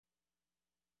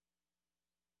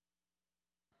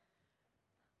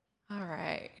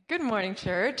right. Good morning,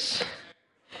 church.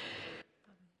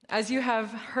 As you have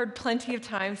heard plenty of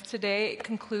times today, it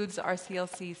concludes our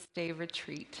CLC Stay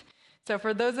Retreat. So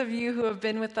for those of you who have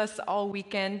been with us all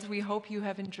weekend, we hope you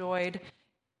have enjoyed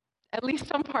at least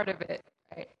some part of it,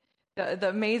 right? The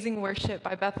amazing worship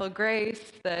by Bethel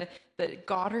Grace, the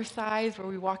Goddard size where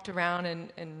we walked around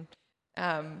and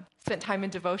spent time in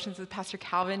devotions with Pastor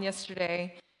Calvin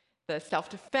yesterday, the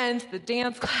self-defense, the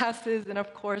dance classes, and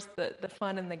of course the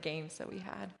fun and the games that we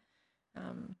had.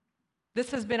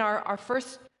 This has been our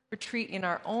first retreat in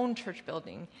our own church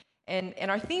building, and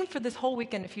our theme for this whole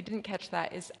weekend, if you didn't catch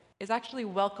that, is actually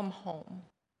welcome home.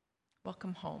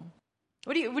 Welcome home.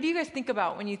 What do you guys think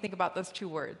about when you think about those two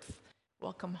words?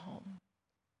 Welcome home.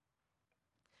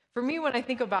 For me, when I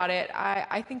think about it,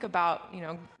 I think about,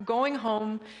 going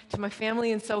home to my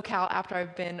family in SoCal after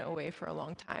I've been away for a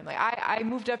long time. Like I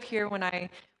moved up here when I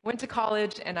went to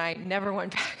college and I never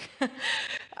went back.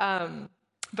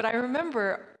 But I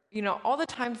remember, all the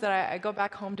times that I go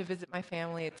back home to visit my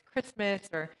family, it's Christmas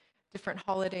or different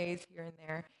holidays here and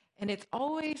there, and it's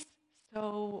always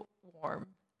so warm.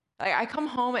 I come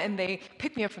home and they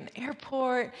pick me up from the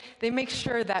airport. They make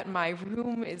sure that my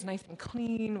room is nice and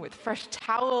clean with fresh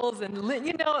towels and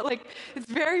it's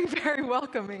very, very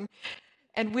welcoming.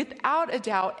 And without a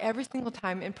doubt, every single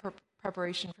time in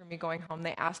preparation for me going home,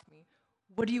 they ask me,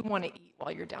 what do you want to eat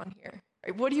while you're down here?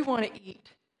 Right? What do you want to eat?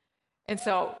 And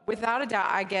so without a doubt,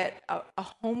 I get a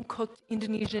home-cooked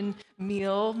Indonesian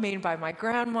meal made by my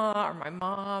grandma or my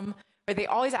mom. Or they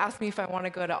always ask me if I want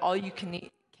to go to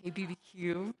all-you-can-eat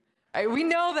KBBQ. Right? We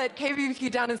know that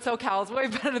KBBQ down in SoCal is way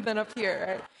better than up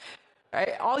here,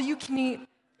 right? All-you-can-eat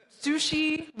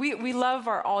sushi. We love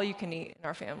our all-you-can-eat in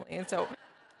our family. And so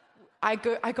I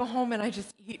go home and I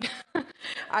just eat.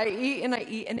 I eat,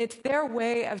 and it's their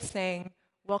way of saying,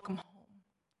 welcome home.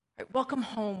 Right? Welcome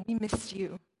home. We missed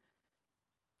you.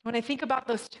 When I think about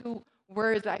those two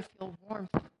words, I feel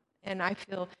warmth and I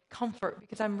feel comfort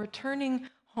because I'm returning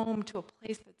home to a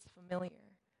place that's familiar,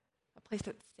 a place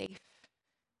that's safe,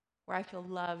 where I feel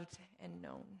loved and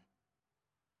known.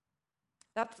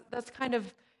 That's kind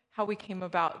of how we came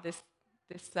about this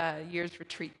year's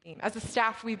retreat theme. As a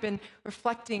staff, we've been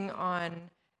reflecting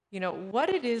on, what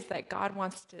it is that God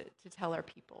wants to tell our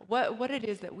people, what it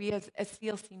is that we as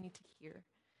CLC need to hear.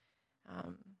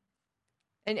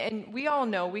 And we all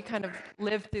know we kind of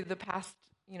lived through the past,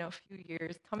 few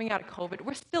years coming out of COVID.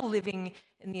 We're still living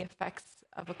in the effects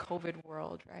of a COVID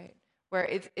world, right? Where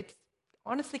it's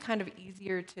honestly kind of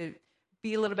easier to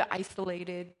be a little bit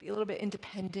isolated, be a little bit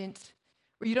independent,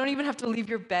 where you don't even have to leave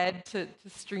your bed to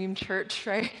stream church,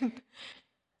 right?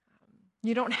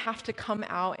 You don't have to come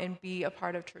out and be a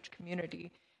part of church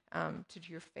community to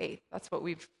do your faith. That's what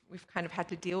we've kind of had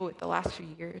to deal with the last few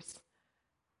years.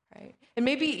 Right? And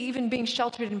maybe even being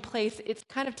sheltered in place, it's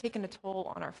kind of taken a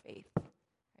toll on our faith,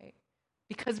 right?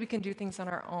 Because we can do things on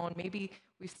our own, maybe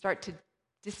we start to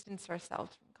distance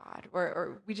ourselves from God,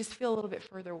 or we just feel a little bit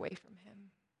further away from Him,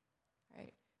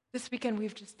 right? This weekend,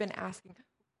 we've just been asking,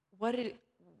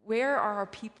 where are our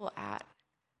people at?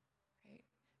 Right?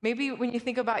 Maybe when you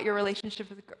think about your relationship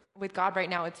with God right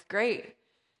now, it's great,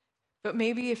 but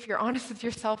maybe if you're honest with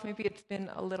yourself, maybe it's been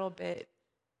a little bit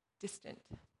distant.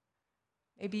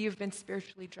 Maybe you've been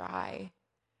spiritually dry,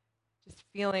 just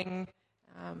feeling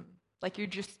like you're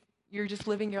just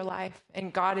living your life,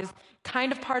 and God is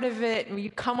kind of part of it, and you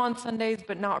come on Sundays,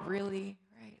 but not really,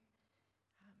 right?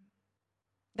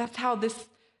 That's how this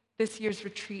year's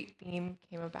retreat theme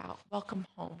came about, welcome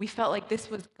home. We felt like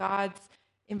this was God's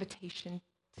invitation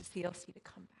to CLC to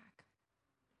come back.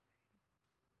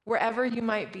 Wherever you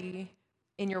might be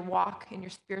in your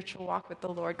spiritual walk with the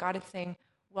Lord, God is saying,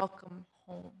 welcome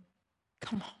home.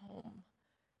 Come home.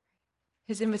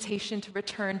 His invitation to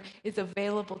return is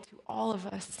available to all of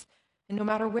us. And no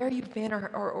matter where you've been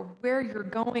or where you're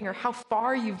going or how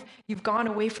far you've gone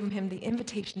away from Him, the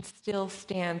invitation still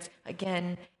stands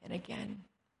again and again.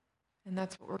 And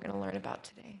that's what we're going to learn about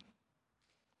today.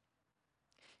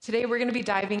 Today we're going to be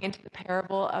diving into the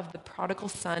parable of the prodigal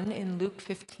son in Luke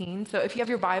 15. So if you have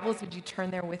your Bibles, would you turn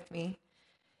there with me?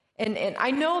 And I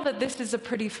know that this is a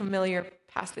pretty familiar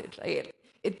passage.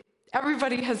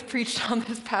 Everybody has preached on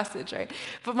this passage, right?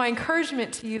 But my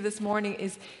encouragement to you this morning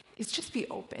is just be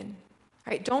open,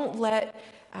 right? Don't let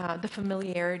the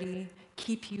familiarity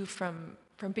keep you from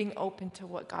being open to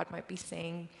what God might be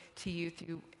saying to you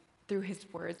through His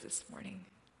words this morning,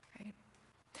 right?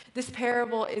 This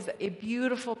parable is a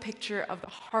beautiful picture of the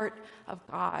heart of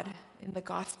God in the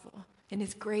gospel, in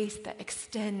His grace that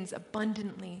extends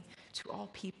abundantly to all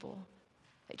people.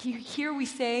 Here we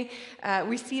see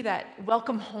that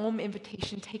welcome home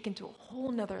invitation taken to a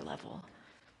whole nother level.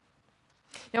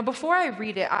 Now, before I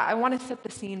read it, I want to set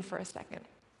the scene for a second.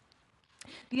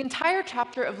 The entire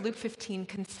chapter of Luke 15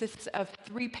 consists of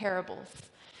three parables.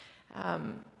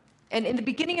 And in the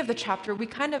beginning of the chapter, we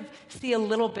kind of see a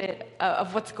little bit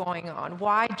of what's going on,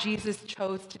 why Jesus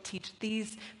chose to teach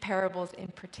these parables in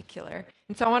particular.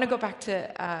 And so I want to go back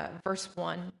to verse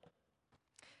 1.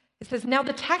 It says, "Now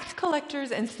the tax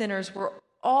collectors and sinners were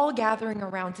all gathering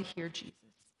around to hear Jesus.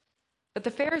 But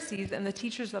the Pharisees and the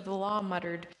teachers of the law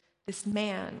muttered, 'This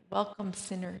man welcomes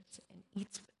sinners and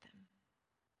eats with them.'"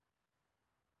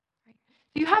 Right?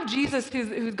 You have Jesus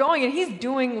who's going and he's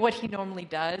doing what he normally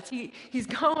does. He's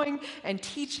going and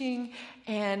teaching,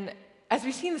 and as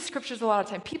we see in the scriptures a lot of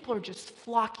time, people are just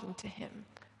flocking to him,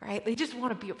 right? They just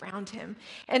want to be around him.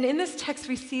 And in this text,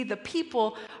 we see the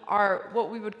people are what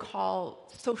we would call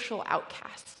social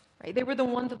outcasts, right? They were the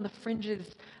ones on the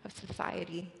fringes of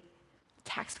society.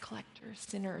 Tax collectors,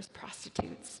 sinners,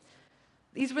 prostitutes.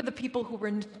 These were the people who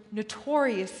were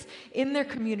notorious in their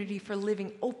community for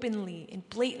living openly and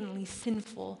blatantly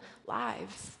sinful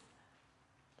lives.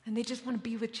 And they just want to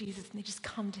be with Jesus, and they just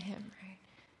come to him, right?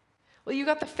 Well, you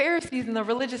got the Pharisees and the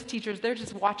religious teachers, they're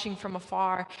just watching from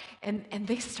afar, and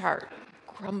they start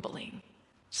grumbling,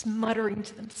 just muttering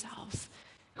to themselves,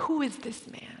 "Who is this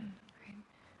man?"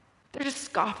 They're just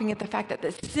scoffing at the fact that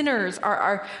the sinners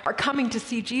are coming to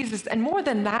see Jesus. And more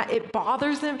than that, it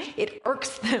bothers them, it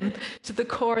irks them to the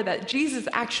core that Jesus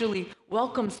actually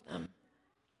welcomes them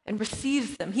and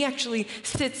receives them. He actually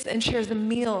sits and shares a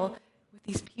meal with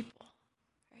these people.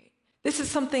 Right? This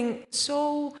is something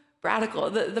so radical.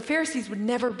 The Pharisees would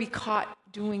never be caught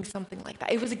doing something like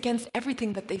that. It was against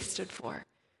everything that they stood for.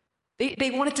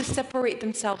 They wanted to separate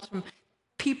themselves from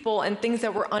people and things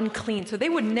that were unclean. So they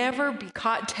would never be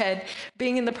caught dead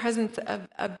being in the presence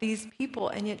of these people,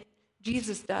 and yet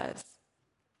Jesus does.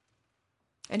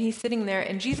 And he's sitting there,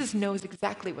 and Jesus knows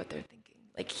exactly what they're thinking.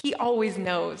 Like, he always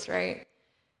knows, right?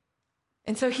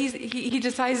 And so he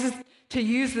decides to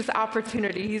use this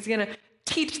opportunity. He's going to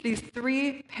teach these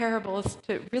three parables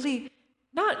to really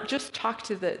not just talk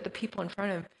to the people in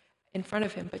front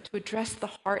of him, but to address the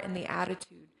heart and the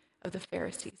attitude of the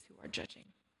Pharisees who are judging.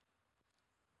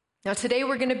 Now, today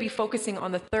we're going to be focusing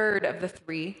on the third of the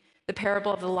three, the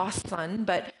parable of the lost son.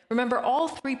 But remember, all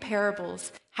three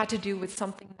parables had to do with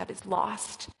something that is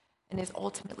lost and is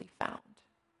ultimately found.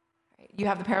 Right? You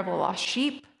have the parable of the lost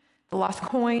sheep, the lost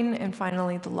coin, and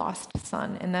finally the lost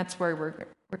son. And that's where we're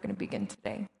going to begin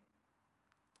today.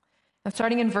 Now,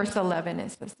 starting in verse 11, it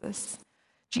says this: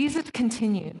 "Jesus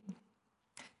continued,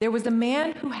 'There was a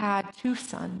man who had 2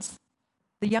 sons.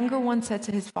 The younger one said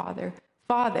to his father,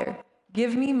 "Father,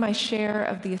 give me my share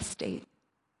of the estate."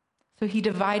 So he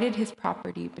divided his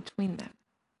property between them.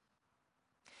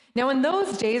 Now, in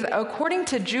those days, according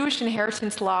to Jewish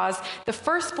inheritance laws, the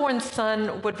firstborn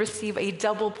son would receive a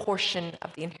double portion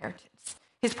of the inheritance.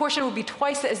 His portion would be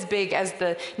twice as big as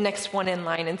the next one in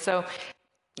line. And so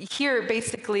here,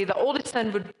 basically, the oldest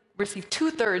son would receive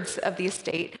 2/3 of the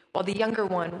estate, while the younger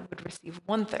one would receive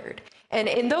 1/3. And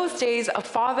in those days, a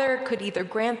father could either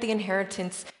grant the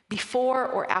inheritance before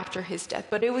or after his death,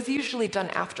 but it was usually done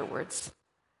afterwards.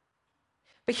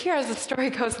 But here, as the story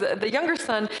goes, the younger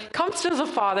son comes to the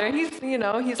father, and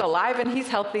he's alive and he's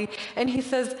healthy, and he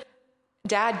says,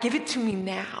 "Dad, give it to me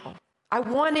now. I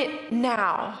want it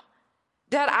now.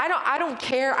 Dad, I don't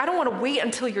care. I don't want to wait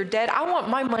until you're dead. I want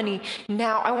my money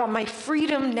now. I want my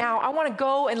freedom now. I want to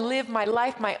go and live my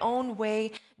life my own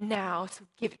way now. So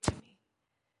give it to me."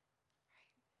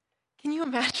 Can you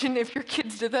imagine if your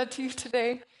kids did that to you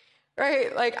today?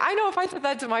 Right? Like, I know if I said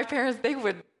that to my parents, they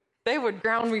would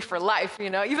ground me for life,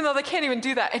 even though they can't even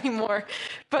do that anymore.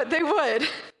 But they would.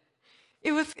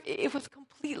 It was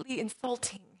completely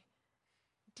insulting,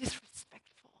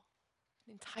 disrespectful,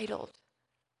 entitled.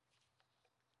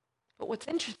 But what's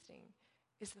interesting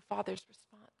is the father's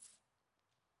response.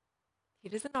 He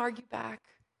doesn't argue back.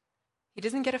 He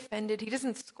doesn't get offended. He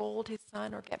doesn't scold his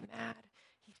son or get mad.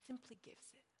 He simply gives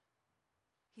it.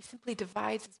 He simply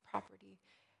divides his property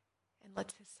and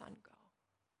lets his son go.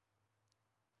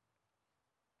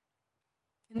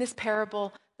 In this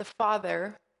parable, the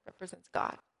father represents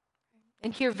God.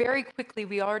 And here, very quickly,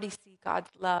 we already see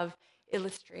God's love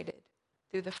illustrated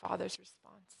through the father's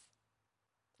response.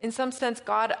 In some sense,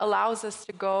 God allows us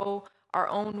to go our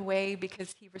own way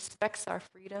because he respects our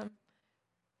freedom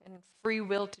and free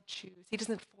will to choose. He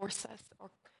doesn't force us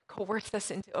or coerce us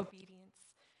into obedience.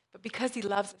 But because he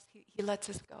loves us, he lets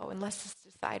us go and lets us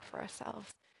decide for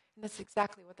ourselves. And that's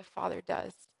exactly what the Father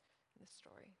does in the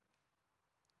story.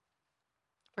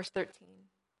 Verse 13.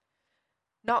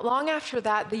 "Not long after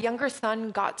that, the younger son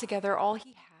got together all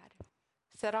he had,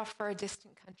 set off for a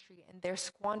distant country and there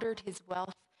squandered his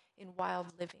wealth in wild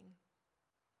living.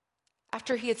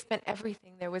 After he had spent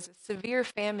everything, there was a severe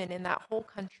famine in that whole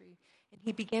country, and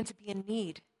he began to be in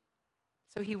need.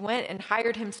 So he went and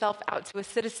hired himself out to a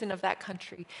citizen of that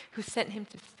country who sent him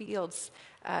to his fields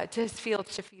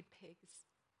to feed pigs.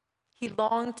 He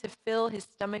longed to fill his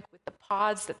stomach with the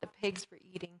pods that the pigs were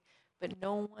eating, but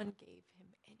no one gave him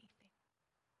anything.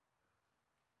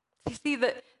 You see,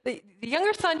 the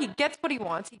younger son, he gets what he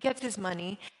wants, he gets his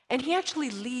money, and he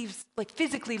actually leaves,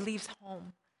 physically leaves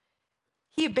home.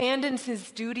 He abandons his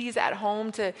duties at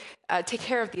home to take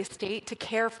care of the estate, to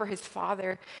care for his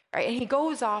father, right? And he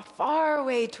goes off far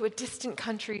away to a distant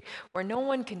country where no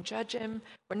one can judge him,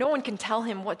 where no one can tell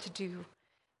him what to do.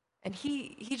 And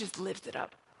he just lives it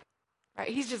up, right?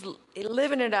 He's just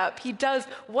living it up. He does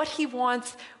what he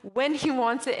wants, when he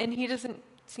wants it, and he doesn't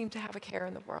seem to have a care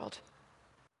in the world.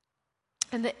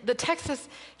 And the text says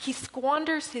he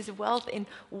squanders his wealth in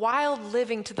wild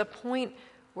living to the point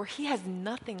where he has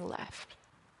nothing left.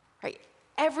 Right?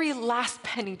 Every last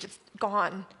penny just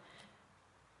gone.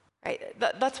 Right?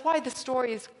 That's why the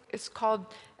story is called,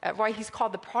 why he's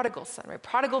called the prodigal son. Right?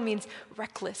 Prodigal means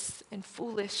reckless and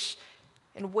foolish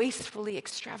and wastefully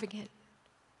extravagant.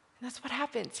 And that's what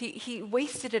happens. He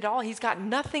wasted it all. He's got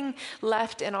nothing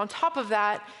left. And on top of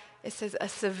that, it says a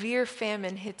severe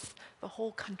famine hits the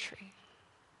whole country.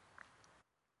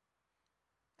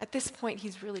 At this point,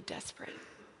 he's really desperate.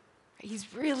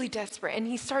 He's really desperate, and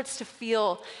he starts to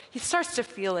feel it. He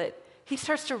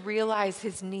starts to realize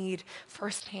his need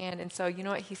firsthand. And so, you know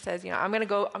what he says? I'm going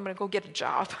to go get a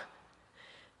job.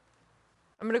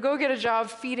 I'm going to go get a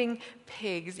job feeding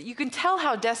pigs. You can tell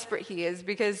how desperate he is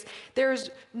because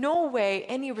there's no way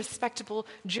any respectable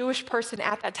Jewish person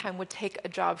at that time would take a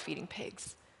job feeding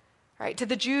pigs. Right? To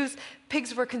the Jews,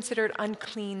 pigs were considered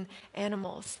unclean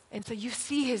animals. And so you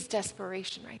see his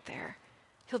desperation right there.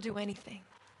 He'll do anything.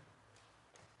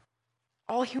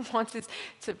 All he wants is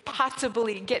to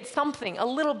possibly get something, a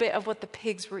little bit of what the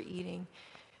pigs were eating.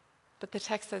 But the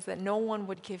text says that no one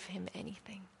would give him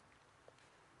anything.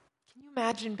 Can you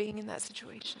imagine being in that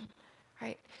situation?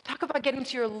 Right? Talk about getting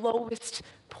to your lowest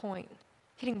point,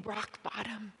 hitting rock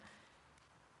bottom.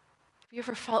 Have you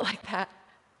ever felt like that?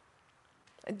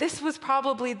 This was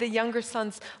probably the younger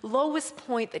son's lowest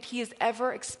point that he has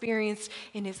ever experienced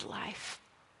in his life.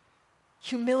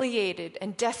 Humiliated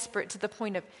and desperate to the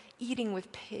point of eating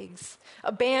with pigs,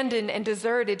 abandoned and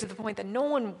deserted to the point that no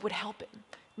one would help him.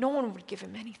 No one would give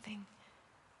him anything.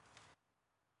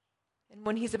 And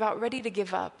when he's about ready to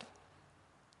give up,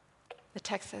 the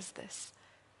text says this: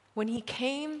 when he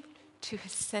came to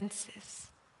his senses,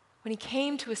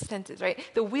 right?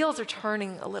 The wheels are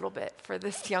turning a little bit for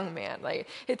this young man.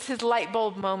 It's his light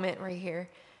bulb moment right here.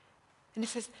 And it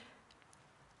says,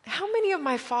 how many of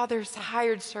my father's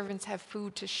hired servants have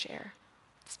food to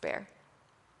spare?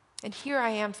 And here I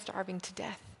am starving to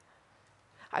death.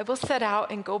 I will set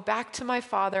out and go back to my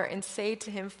father and say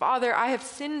to him, Father, I have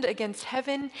sinned against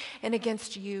heaven and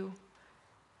against you.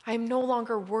 I am no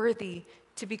longer worthy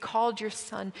to be called your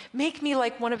son. Make me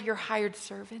like one of your hired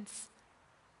servants.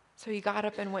 So he got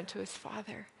up and went to his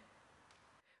father.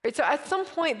 Right, so at some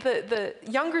point, the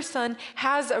younger son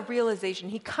has a realization.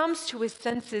 He comes to his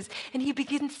senses and he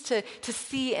begins to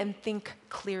see and think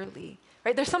clearly.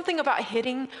 Right? There's something about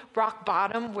hitting rock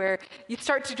bottom where you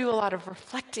start to do a lot of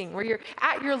reflecting, where you're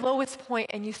at your lowest point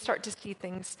and you start to see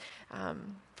things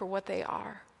for what they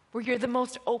are, where you're the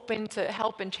most open to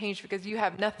help and change because you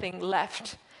have nothing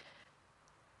left.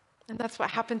 And that's what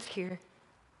happens here.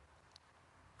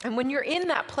 And when you're in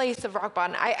that place of rock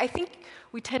bottom, I think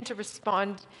we tend to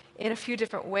respond in a few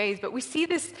different ways, but we see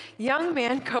this young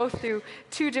man go through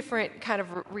two different kind of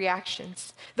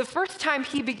reactions. The first time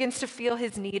he begins to feel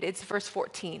his need, it's verse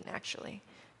 14, actually.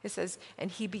 It says,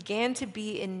 and he began to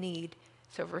be in need.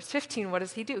 So verse 15, what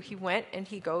does he do? He went and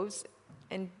he goes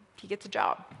and he gets a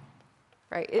job,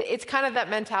 right? It's kind of that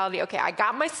mentality, okay, I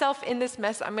got myself in this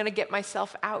mess, I'm going to get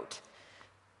myself out.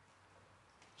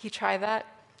 He tried that,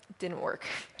 it didn't work.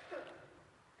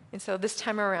 And so this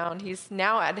time around, he's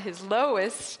now at his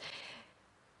lowest,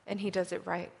 and he does it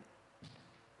right.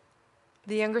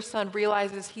 The younger son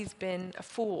realizes he's been a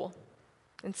fool.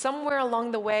 And somewhere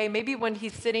along the way, maybe when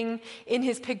he's sitting in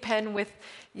his pig pen with,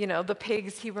 the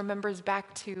pigs, he remembers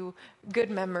back to good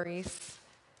memories,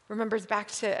 remembers back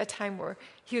to a time where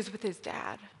he was with his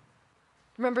dad,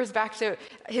 remembers back to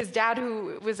his dad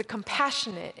who was a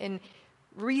compassionate and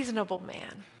reasonable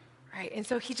man. Right? And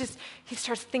so he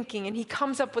starts thinking and he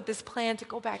comes up with this plan to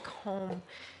go back home.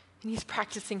 And he's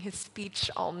practicing his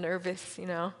speech all nervous,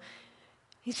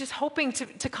 He's just hoping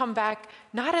to come back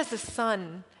not as a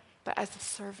son, but as a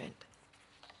servant.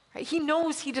 Right? He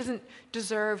knows he doesn't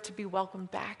deserve to be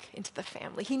welcomed back into the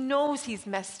family. He knows he's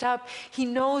messed up. He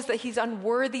knows that he's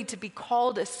unworthy to be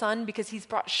called a son because he's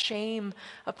brought shame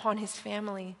upon his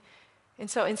family. And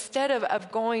so instead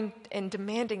of going and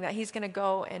demanding that, he's going to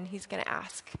go and he's going to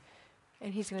ask.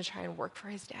 And he's going to try and work for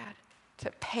his dad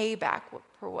to pay back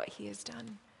for what he has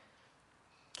done.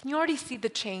 Can you already see the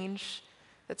change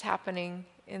that's happening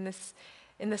in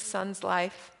the son's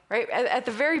life? Right? At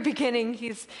the very beginning,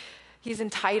 he's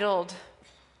entitled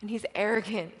and he's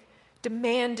arrogant,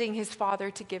 demanding his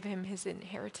father to give him his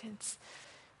inheritance.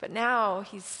 But now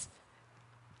he's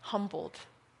humbled.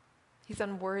 He's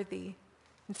unworthy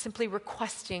and simply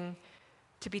requesting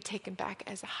to be taken back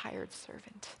as a hired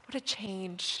servant. What a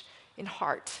change in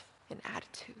heart and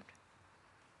attitude.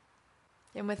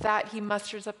 And with that, he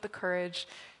musters up the courage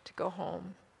to go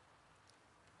home.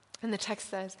 And the text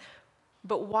says,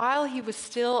 "But while he was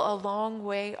still a long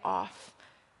way off,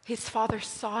 his father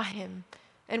saw him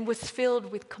and was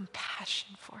filled with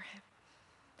compassion for him.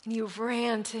 And he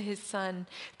ran to his son,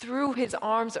 threw his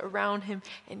arms around him,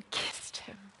 and kissed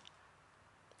him."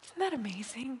 Isn't that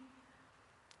amazing?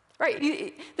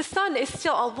 Right? The son is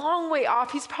still a long way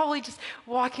off. He's probably just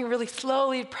walking really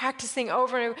slowly, practicing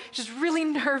over and over, just really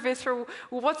nervous for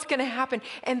what's going to happen.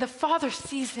 And the father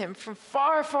sees him from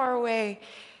far, far away,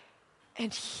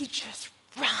 and he just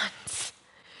runs.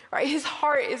 Right? His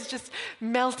heart is just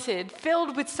melted,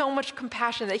 filled with so much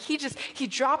compassion that he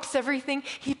drops everything,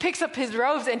 he picks up his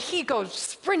robes, and he goes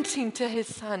sprinting to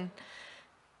his son.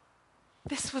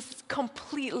 This was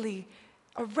completely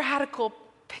a radical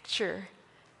picture.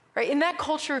 Right? In that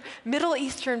culture, Middle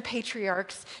Eastern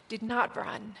patriarchs did not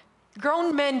run.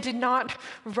 Grown men did not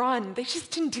run. They just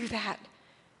didn't do that.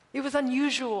 It was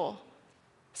unusual.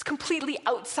 It's completely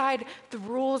outside the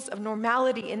rules of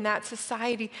normality in that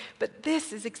society. But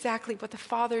this is exactly what the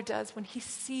father does when he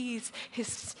sees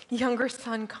his younger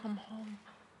son come home.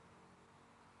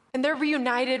 And they're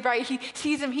reunited, right? He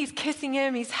sees him, he's kissing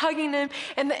him, he's hugging him.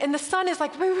 And the son is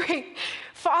like, wait,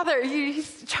 Father,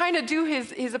 he's trying to do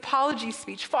his apology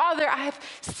speech. Father, I have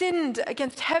sinned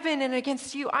against heaven and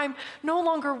against you. I'm no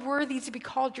longer worthy to be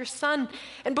called your son.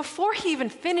 And before he even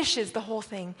finishes the whole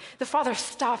thing, the father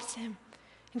stops him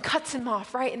and cuts him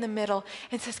off right in the middle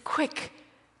and says, quick,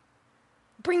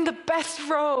 bring the best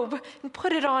robe and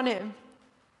put it on him.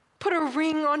 Put a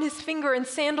ring on his finger and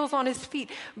sandals on his feet.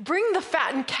 Bring the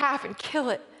fattened calf and kill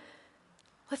it.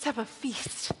 Let's have a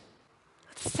feast.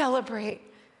 Let's celebrate.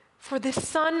 For this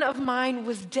son of mine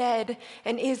was dead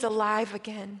and is alive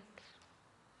again.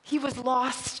 He was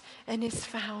lost and is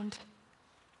found.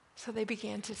 So they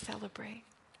began to celebrate.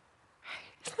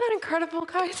 Isn't that incredible,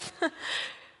 guys?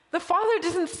 The father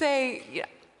doesn't say, yeah,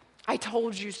 I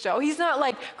told you so. He's not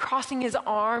like crossing his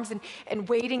arms and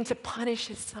waiting to punish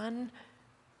his son.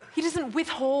 He doesn't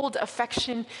withhold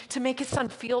affection to make his son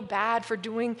feel bad for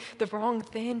doing the wrong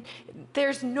thing.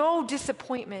 There's no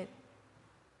disappointment,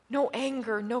 no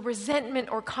anger, no resentment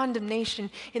or condemnation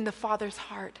in the father's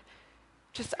heart.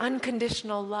 Just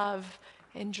unconditional love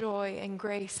and joy and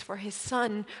grace for his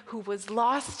son who was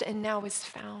lost and now is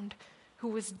found, who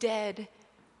was dead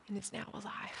and is now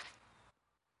alive.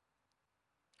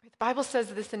 The Bible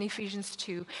says this in Ephesians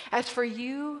 2. As for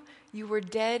you, you were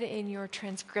dead in your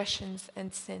transgressions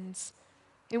and sins,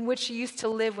 in which you used to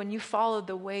live when you followed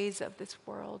the ways of this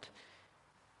world.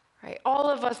 Right? All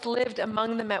of us lived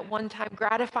among them at one time,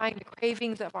 gratifying the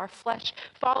cravings of our flesh,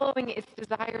 following its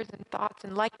desires and thoughts,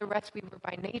 and like the rest, we were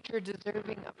by nature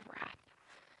deserving of wrath.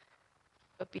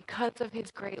 But because of his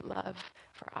great love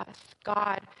for us,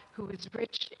 God, who is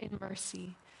rich in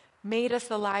mercy, made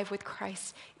us alive with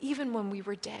Christ, even when we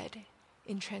were dead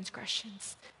in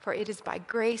transgressions. For it is by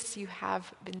grace you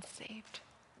have been saved.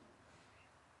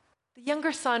 The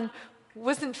younger son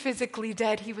wasn't physically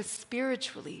dead, he was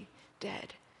spiritually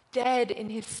dead. Dead in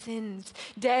his sins,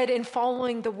 dead in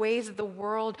following the ways of the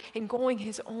world and going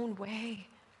his own way.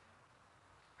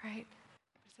 Right?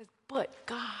 It says, but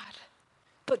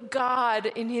God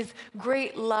in his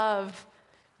great love,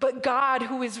 but God,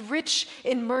 who is rich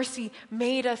in mercy,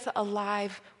 made us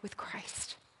alive with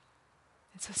Christ.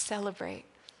 And so celebrate,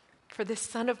 for this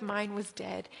son of mine was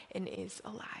dead and is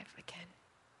alive again.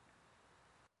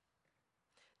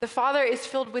 The father is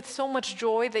filled with so much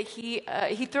joy that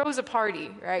he throws a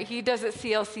party, right? He does it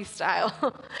CLC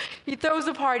style. He throws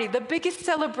a party, the biggest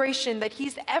celebration that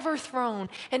he's ever thrown,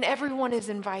 and everyone is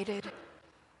invited.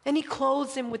 And he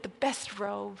clothes him with the best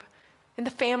robe and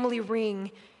the family ring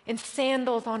and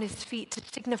sandals on his feet to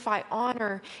signify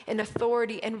honor and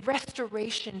authority and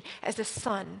restoration as a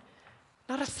son,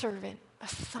 not a servant, a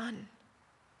son.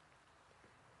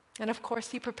 And of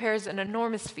course, he prepares an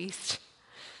enormous feast.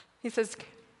 He says,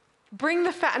 Bring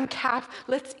the fattened calf.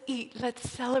 Let's eat. Let's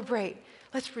celebrate.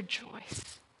 Let's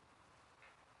rejoice.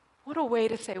 What a way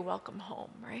to say welcome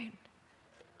home, right?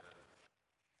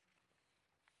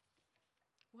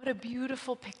 What a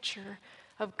beautiful picture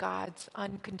of God's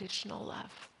unconditional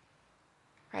love,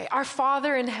 right? Our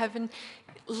Father in heaven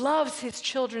loves his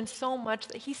children so much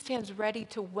that he stands ready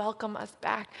to welcome us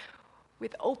back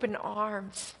with open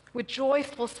arms, with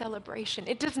joyful celebration.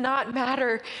 It does not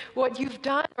matter what you've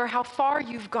done or how far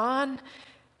you've gone.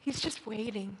 He's just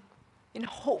waiting in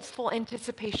hopeful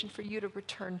anticipation for you to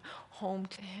return home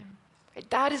to him. Right?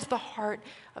 That is the heart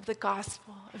of the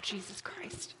gospel of Jesus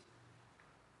Christ.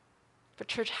 But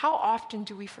church, how often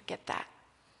do we forget that?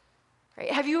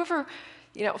 Right? Have you ever,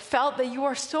 felt that you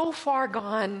are so far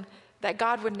gone that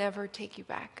God would never take you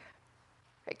back?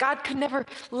 Right? God could never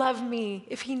love me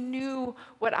if he knew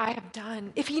what I have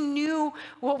done, if he knew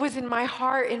what was in my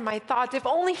heart, in my thoughts, if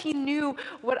only he knew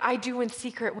what I do in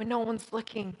secret when no one's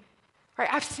looking. Right?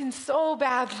 I've sinned so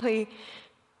badly.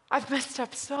 I've messed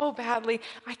up so badly.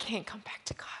 I can't come back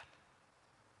to God.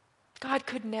 God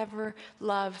could never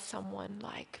love someone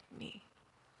like me.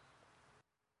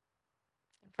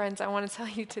 Friends, I want to tell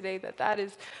you today that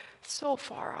is so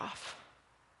far off.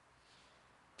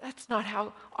 That's not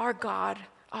how our God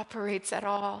operates at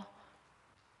all.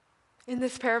 In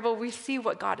this parable, we see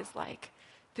what God is like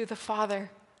through the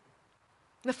Father.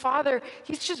 The Father,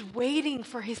 he's just waiting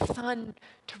for his Son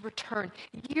to return.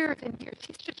 Years and years,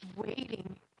 he's just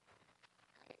waiting.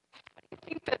 Right? I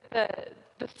think that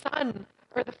the Son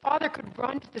or the Father could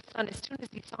run to the Son as soon as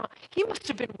he saw him. He must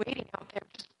have been waiting out there,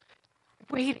 just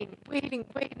waiting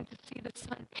to see the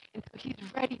Son until he's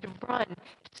ready to run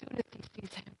as soon as he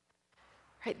sees him.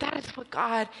 Right? That is what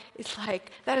God is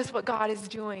like. That is what God is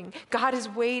doing. God is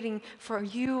waiting for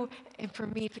you and for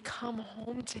me to come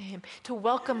home to him, to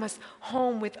welcome us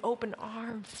home with open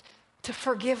arms, to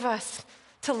forgive us,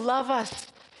 to love us,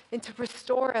 and to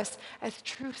restore us as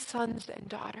true sons and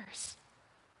daughters.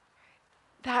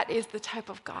 That is the type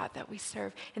of God that we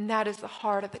serve, and that is the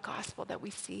heart of the gospel that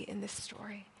we see in this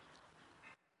story.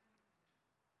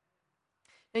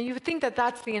 Now, you would think that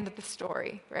that's the end of the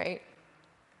story, right?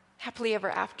 Happily ever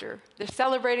after. They're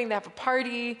celebrating, they have a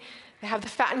party, they have the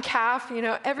fattened calf,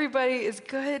 everybody is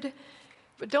good.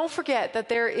 But don't forget that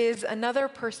there is another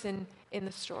person in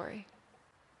the story.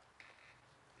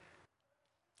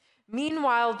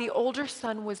 Meanwhile, the older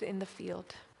son was in the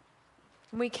field.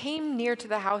 When he came near to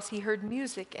the house, he heard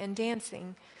music and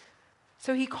dancing.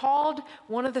 So he called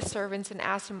one of the servants and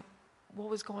asked him what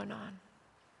was going on.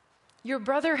 "Your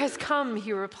brother has come,"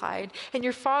 he replied, "and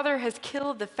your father has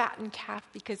killed the fattened calf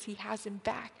because he has him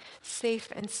back, safe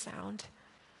and sound."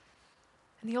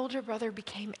 And the older brother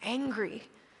became angry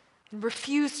and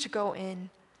refused to go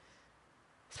in.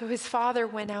 So his father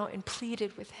went out and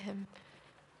pleaded with him.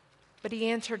 But he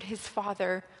answered his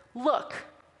father, "Look,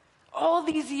 all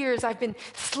these years I've been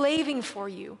slaving for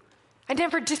you. I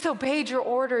never disobeyed your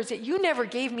orders, yet you never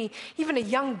gave me even a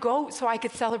young goat so I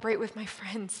could celebrate with my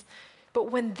friends. But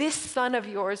when this son of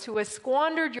yours, who has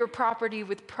squandered your property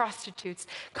with prostitutes,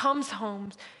 comes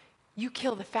home, you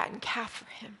kill the fattened calf for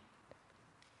him."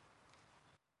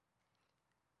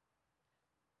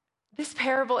 This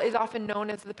parable is often known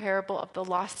as the parable of the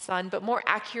lost son, but more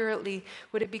accurately,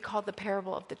 would it be called the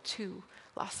parable of the two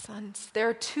lost sons? There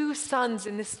are two sons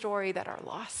in this story that are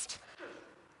lost.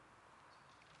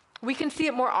 We can see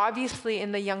it more obviously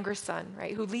in the younger son,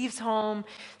 right, who leaves home,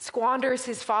 squanders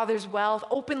his father's wealth,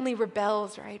 openly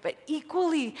rebels, right? But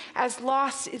equally as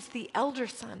lost is the elder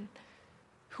son,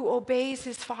 who obeys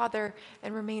his father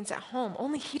and remains at home.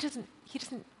 Only he doesn't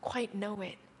quite know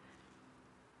it.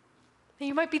 And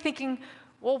you might be thinking,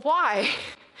 well, why?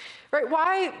 Right?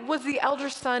 Why was the elder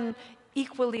son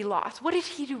equally lost? What did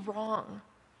he do wrong?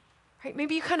 Right?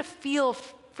 Maybe you kind of feel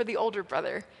for the older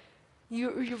brother.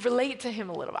 You relate to him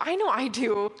a little bit. I know I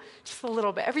do, just a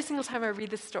little bit. Every single time I read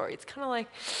this story, it's kind of like,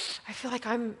 I feel like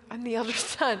I'm the elder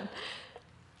son.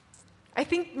 I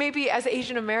think maybe as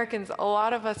Asian Americans, a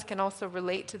lot of us can also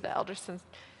relate to the elder son's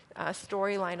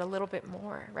storyline a little bit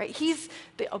more, right? He's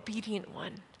the obedient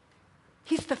one.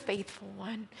 He's the faithful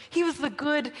one. He was the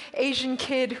good Asian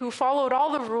kid who followed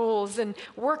all the rules and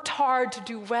worked hard to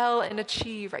do well and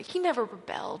achieve, right? He never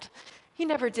rebelled. He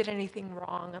never did anything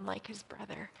wrong, unlike his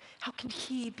brother. How can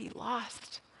he be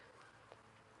lost?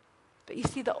 But you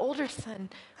see, the older son,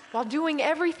 while doing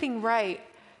everything right,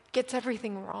 gets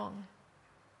everything wrong.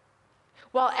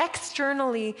 While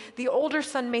externally, the older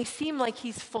son may seem like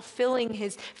he's fulfilling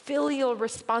his filial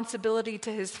responsibility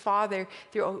to his father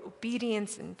through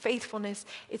obedience and faithfulness,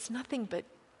 it's nothing but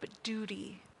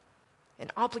duty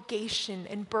and obligation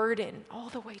and burden all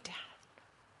the way down.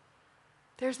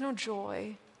 there's no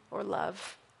joy or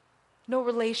love, no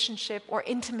relationship or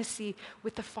intimacy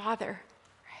with the Father,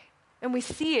 right? And we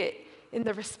see it in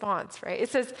the response, right? It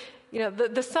says,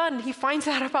 the son, he finds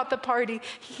out about the party,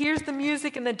 he hears the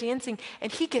music and the dancing,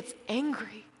 and he gets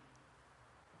angry.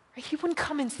 Right? He wouldn't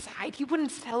come inside, he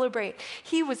wouldn't celebrate.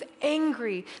 He was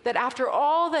angry that after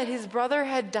all that his brother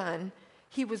had done,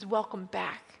 he was welcomed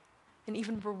back and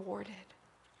even rewarded.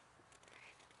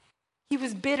 He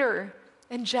was bitter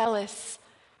and jealous.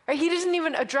 Right? He doesn't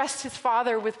even address his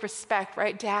father with respect,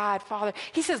 right? Dad, father.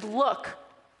 He says, look,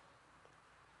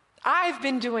 I've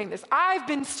been doing this. I've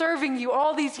been serving you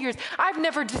all these years. I've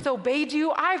never disobeyed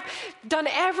you. I've done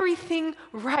everything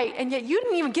right. And yet you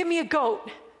didn't even give me a goat.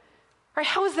 Right?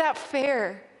 How is that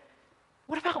fair?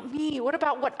 What about me? What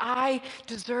about what I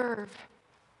deserve?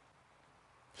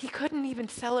 He couldn't even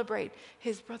celebrate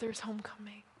his brother's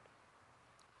homecoming.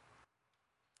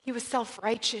 He was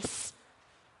self-righteous.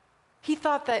 He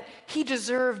thought that he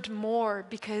deserved more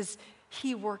because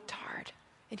he worked hard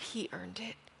and he earned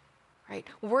it. Right?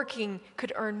 Working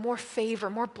could earn more favor,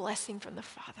 more blessing from the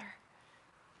Father.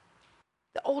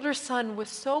 The older son was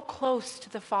so close to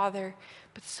the Father,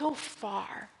 but so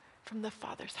far from the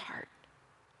Father's heart.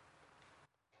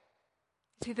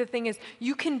 See, the thing is,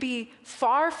 you can be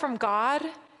far from God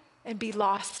and be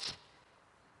lost,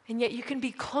 and yet you can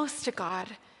be close to God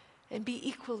and be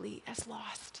equally as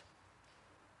lost.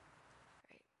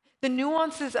 The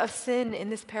nuances of sin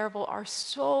in this parable are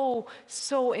so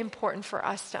important for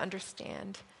us to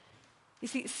understand. You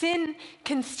see, sin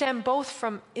can stem both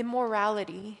from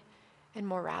immorality and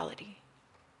morality.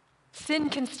 Sin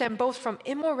can stem both from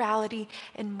immorality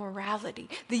and morality.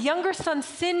 The younger son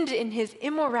sinned in his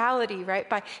immorality, right,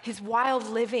 by his wild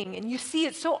living. And you see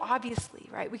it so obviously,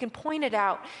 right? We can point it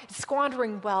out.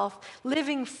 Squandering wealth,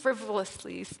 living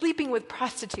frivolously, sleeping with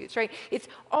prostitutes, right? It's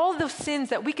all those sins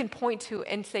that we can point to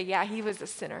and say, yeah, he was a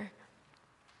sinner.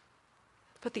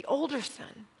 But the older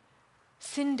son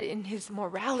sinned in his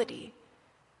morality,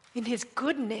 in his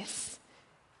goodness,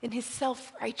 in his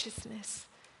self-righteousness,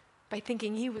 by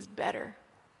thinking he was better.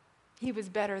 He was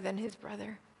better than his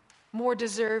brother, more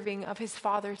deserving of his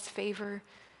father's favor,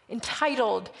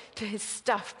 entitled to his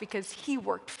stuff because he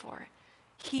worked for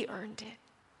it. He earned it.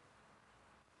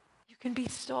 You can be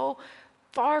so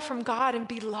far from God and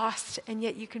be lost, and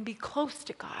yet you can be close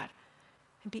to God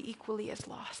and be equally as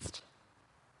lost.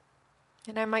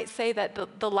 And I might say that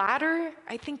the latter,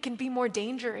 I think, can be more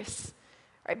dangerous,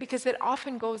 right? Because it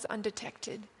often goes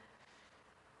undetected.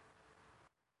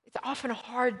 It's often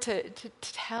hard to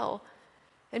tell.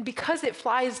 And because it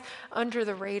flies under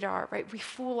the radar, right, we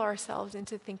fool ourselves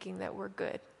into thinking that we're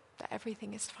good, that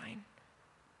everything is fine.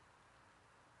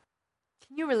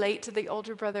 Can you relate to the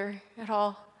older brother at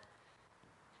all?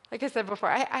 Like I said before,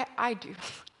 I do.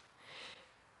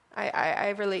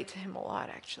 I relate to him a lot,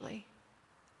 actually.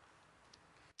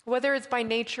 Whether it's by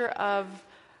nature of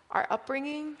our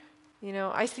upbringing,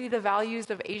 I see the values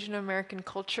of Asian American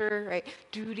culture, right?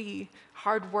 Duty,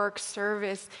 hard work,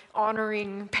 service,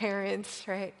 honoring parents,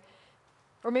 right?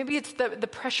 Or maybe it's the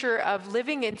pressure of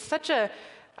living in such a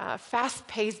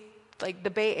fast-paced, like the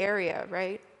Bay Area,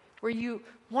 right? Where you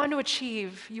want to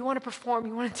achieve, you want to perform,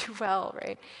 you want to do well,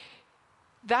 right?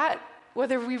 That,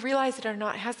 whether we realize it or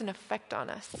not, has an effect on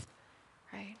us,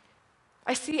 right?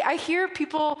 I hear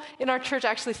people in our church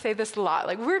actually say this a lot,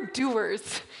 like, we're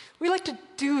doers. We like to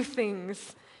do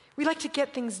things. We like to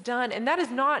get things done, and that is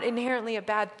not inherently a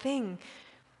bad thing.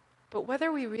 But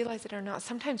whether we realize it or not,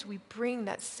 sometimes we bring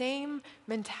that same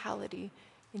mentality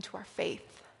into our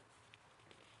faith.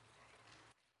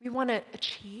 We want to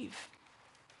achieve.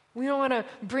 We don't want to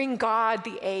bring God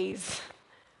the A's.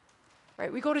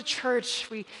 Right? We go to church,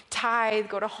 we tithe,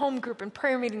 go to home group and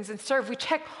prayer meetings and serve. We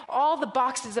check all the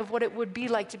boxes of what it would be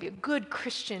like to be a good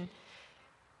Christian.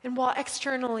 And while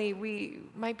externally we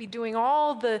might be doing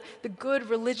all the good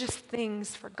religious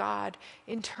things for God,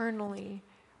 internally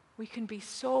we can be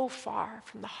so far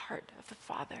from the heart of the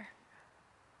Father.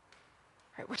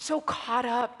 Right? We're so caught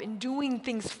up in doing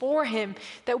things for Him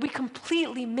that we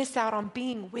completely miss out on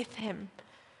being with Him.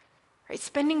 Right?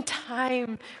 Spending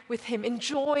time with Him,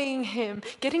 enjoying Him,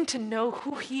 getting to know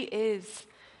who He is.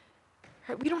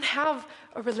 Right? We don't have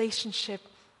a relationship.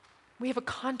 We have a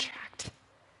contract.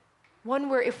 One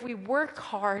where if we work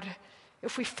hard,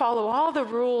 if we follow all the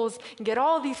rules and get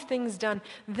all these things done,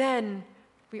 then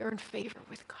we earn favor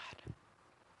with God.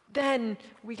 Then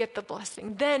we get the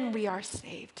blessing. Then we are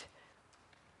saved.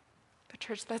 But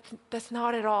church, that's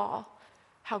not at all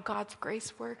how God's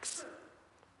grace works.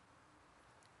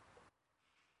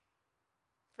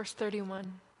 Verse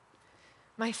 31,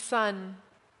 "My son,"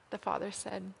 the father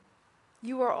said,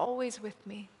 "you are always with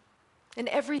me, and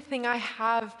everything I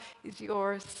have is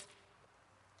yours.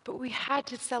 But we had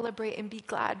to celebrate and be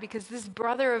glad because this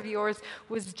brother of yours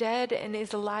was dead and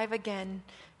is alive again.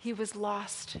 He was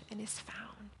lost and is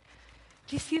found.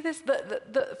 Do you see this?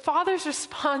 The father's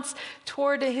response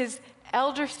toward his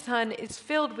elder son is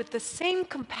filled with the same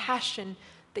compassion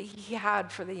that he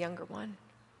had for the younger one.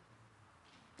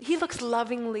 He looks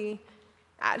lovingly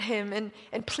at him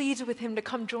and pleads with him to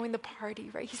come join the party,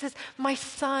 right? He says, "My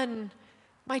son,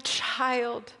 my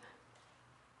child,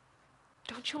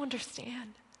 don't you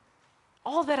understand?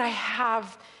 All that I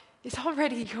have is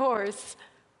already yours.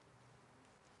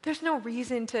 There's no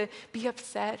reason to be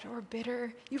upset or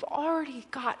bitter. You've already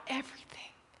got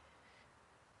everything.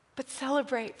 But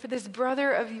celebrate, for this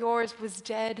brother of yours was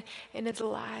dead and is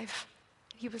alive.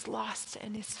 He was lost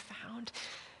and is found."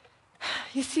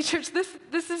 You see, church,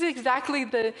 this is exactly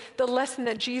the lesson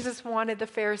that Jesus wanted the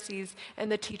Pharisees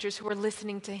and the teachers who were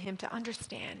listening to him to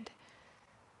understand.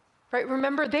 Right?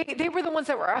 Remember, they were the ones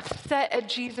that were upset at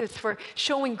Jesus for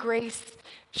showing grace,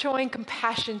 showing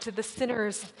compassion to the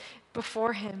sinners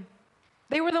before him.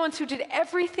 They were the ones who did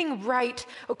everything right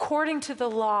according to the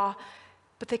law,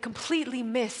 but they completely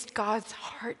missed God's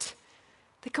heart.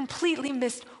 They completely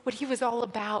missed what he was all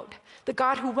about. The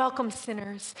God who welcomes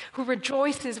sinners, who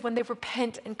rejoices when they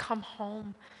repent and come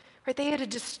home. Right? They had a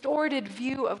distorted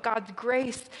view of God's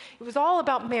grace. It was all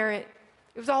about merit.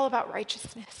 It was all about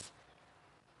righteousness.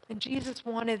 And Jesus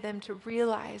wanted them to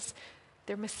realize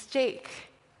their mistake.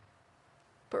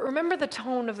 But remember the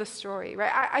tone of the story,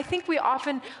 right? I think we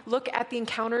often look at the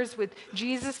encounters with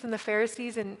Jesus and the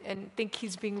Pharisees and think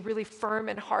he's being really firm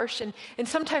and harsh, and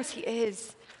sometimes he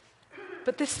is.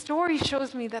 But this story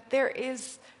shows me that there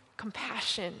is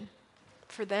compassion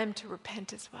for them to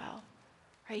repent as well,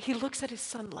 right? He looks at his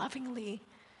son lovingly.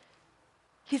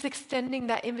 He's extending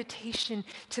that invitation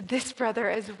to this brother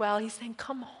as well. He's saying,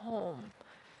 "Come home.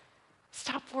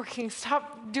 Stop working.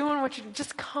 Stop doing what you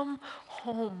just come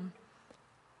home."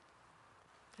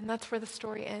 And that's where the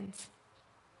story ends.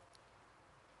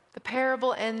 The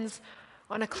parable ends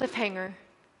on a cliffhanger.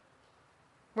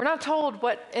 We're not told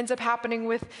what ends up happening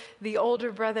with the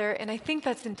older brother, and I think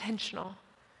that's intentional.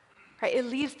 Right? It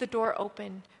leaves the door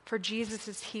open for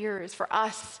Jesus' hearers, for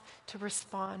us to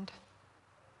respond.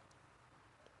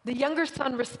 The younger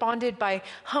son responded by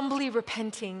humbly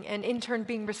repenting and in turn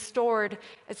being restored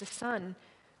as a son.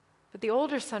 But the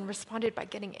older son responded by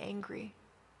getting angry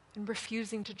and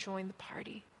refusing to join the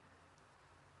party.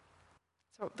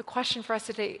 So the question for us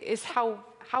today is how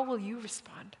will you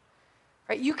respond?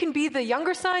 Right? You can be the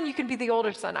younger son, you can be the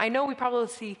older son. I know we probably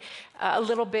see a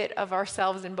little bit of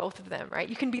ourselves in both of them, right?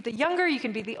 You can be the younger, you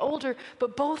can be the older,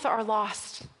 but both are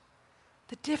lost.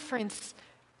 The difference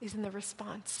is in the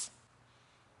response.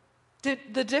 The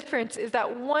difference is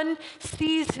that one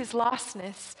sees his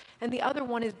lostness and the other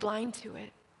one is blind to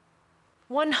it.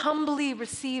 One humbly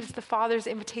receives the Father's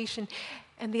invitation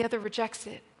and the other rejects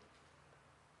it.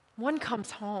 One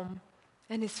comes home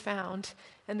and is found,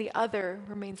 and the other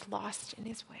remains lost in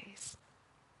his ways.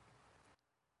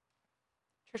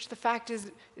 Church, the fact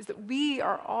is that we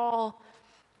are all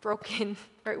broken,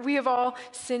 right? We have all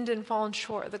sinned and fallen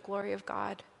short of the glory of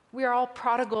God. We are all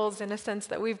prodigals in a sense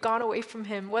that we've gone away from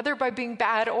him, whether by being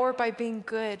bad or by being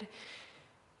good.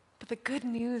 But the good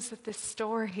news of this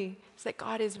story is that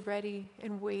God is ready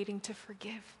and waiting to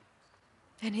forgive.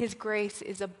 And his grace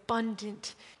is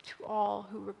abundant to all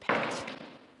who repent.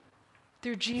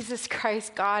 Through Jesus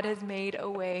Christ, God has made a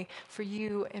way for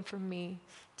you and for me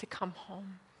to come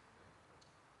home.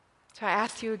 So I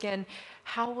ask you again,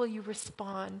 how will you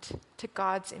respond to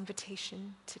God's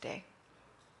invitation today?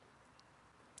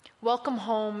 Welcome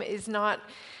home is not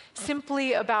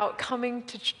simply about coming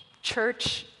to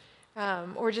church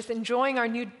or just enjoying our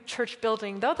new church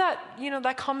building, though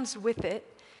that comes with it.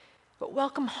 But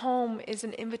welcome home is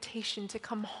an invitation to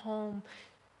come home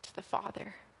to the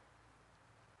Father.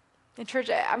 And church,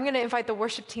 I'm going to invite the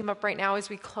worship team up right now as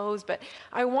we close, but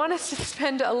I want us to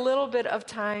spend a little bit of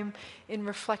time in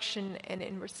reflection and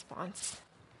in response.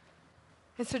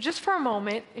 And so just for a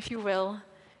moment, if you will,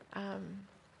 I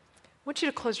want you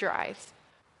to close your eyes.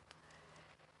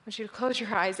 I want you to close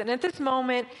your eyes. And at this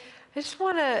moment, I just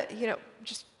want to,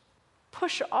 just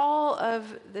push all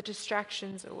of the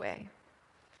distractions away.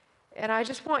 And I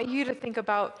just want you to think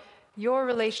about your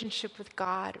relationship with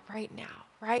God right now,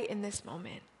 right in this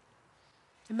moment.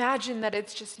 Imagine that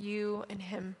it's just you and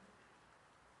him.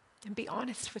 And be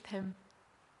honest with him.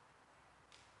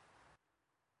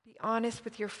 Be honest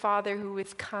with your Father who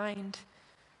is kind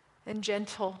and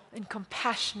gentle and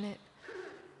compassionate,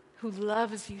 who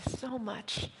loves you so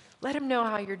much. Let him know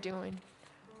how you're doing.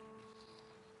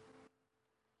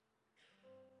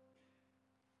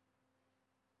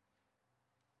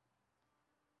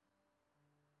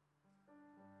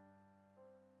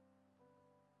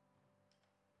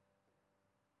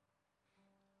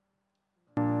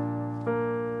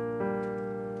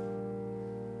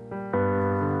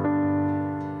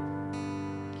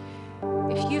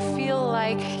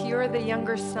 you're the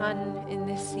younger son in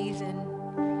this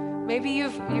season. Maybe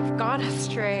you've gone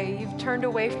astray. You've turned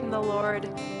away from the Lord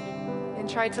and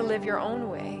tried to live your own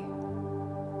way.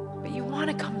 But you want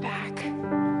to come back.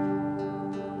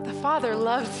 The Father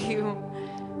loves you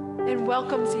and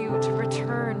welcomes you to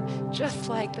return, just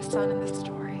like the son in the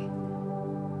story.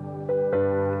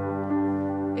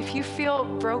 If you feel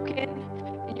broken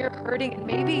and you're hurting, and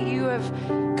maybe you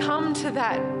have come to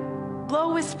that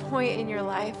lowest point in your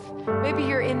life, maybe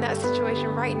you're in that situation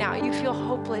right now, you feel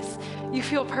hopeless, you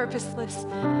feel purposeless,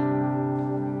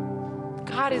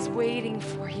 God is waiting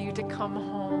for you to come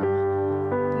home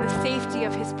in the safety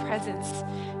of his presence,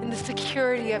 in the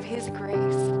security of his grace.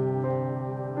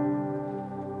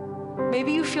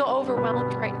 Maybe you feel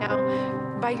overwhelmed right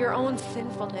now by your own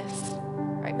sinfulness,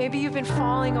 right? Maybe you've been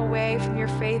falling away from your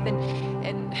faith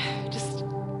and just,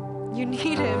 you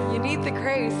need him, you need the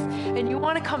grace, and you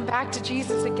want to come back to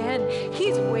Jesus again.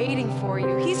 He's waiting for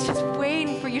you. He's just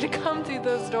waiting for you to come through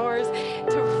those doors,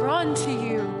 to run to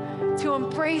you, to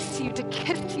embrace you, to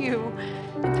kiss you,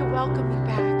 and to welcome you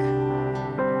back.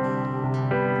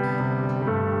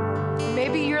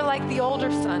 Maybe you're like the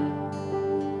older son.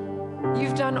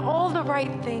 You've done all the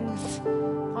right things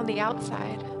on the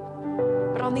outside,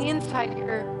 but on the inside,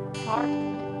 you're far.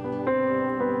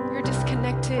 You're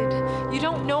disconnected. You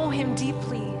don't know him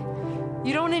deeply.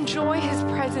 You don't enjoy his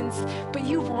presence, but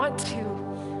you want to.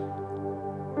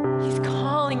 He's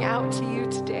calling out to you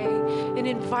today and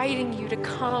inviting you to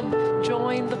come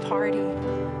join the party.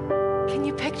 Can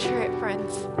you picture it,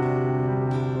 friends?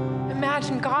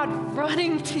 Imagine God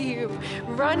running to you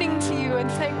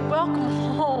and saying, welcome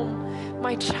home,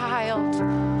 my child.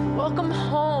 Welcome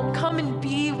home. Come and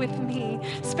be with me.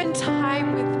 Spend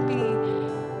time with me.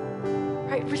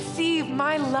 Right? Receive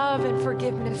my love and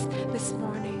forgiveness this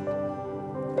morning.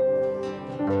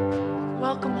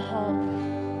 Welcome home.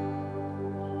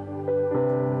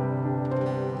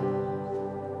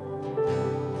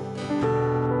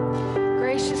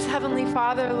 Gracious Heavenly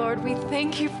Father, Lord, we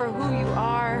thank you for who you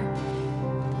are.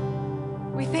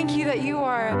 We thank you that you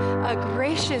are a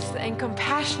gracious and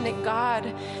compassionate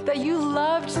God, that you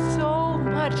loved so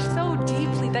much, so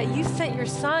deeply, that you sent your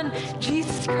Son,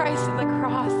 Jesus Christ, to the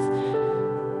cross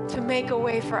to make a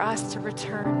way for us to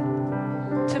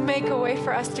return, to make a way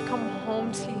for us to come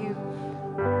home to you.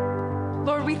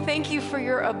 Lord, we thank you for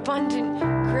your abundant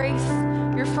grace,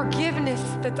 your forgiveness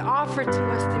that's offered to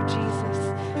us through Jesus.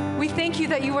 We thank you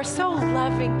that you are so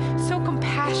loving, so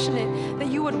compassionate, that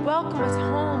you would welcome us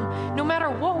home, no matter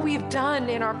what we've done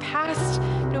in our past,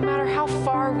 no matter how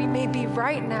far we may be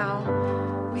right now.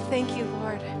 We thank you,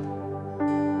 Lord.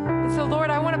 And so, Lord,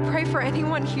 I want to pray for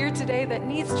anyone here today that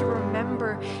needs to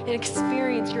remember and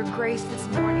experience your grace this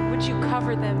morning. Would you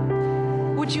cover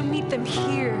them? Would you meet them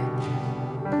here?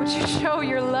 Would you show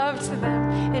your love to them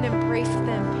and embrace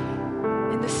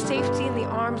them in the safety and the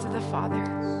arms of the Father?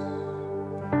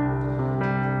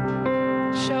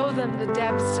 Show them the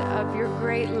depths of your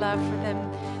great love for them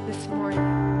this morning.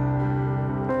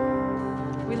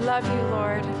 We love you,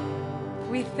 Lord.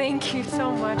 We thank you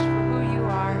so much for who you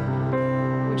are.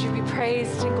 Would you be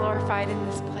praised and glorified in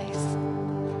this place?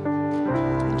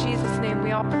 In Jesus' name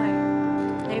we all pray.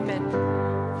 Amen.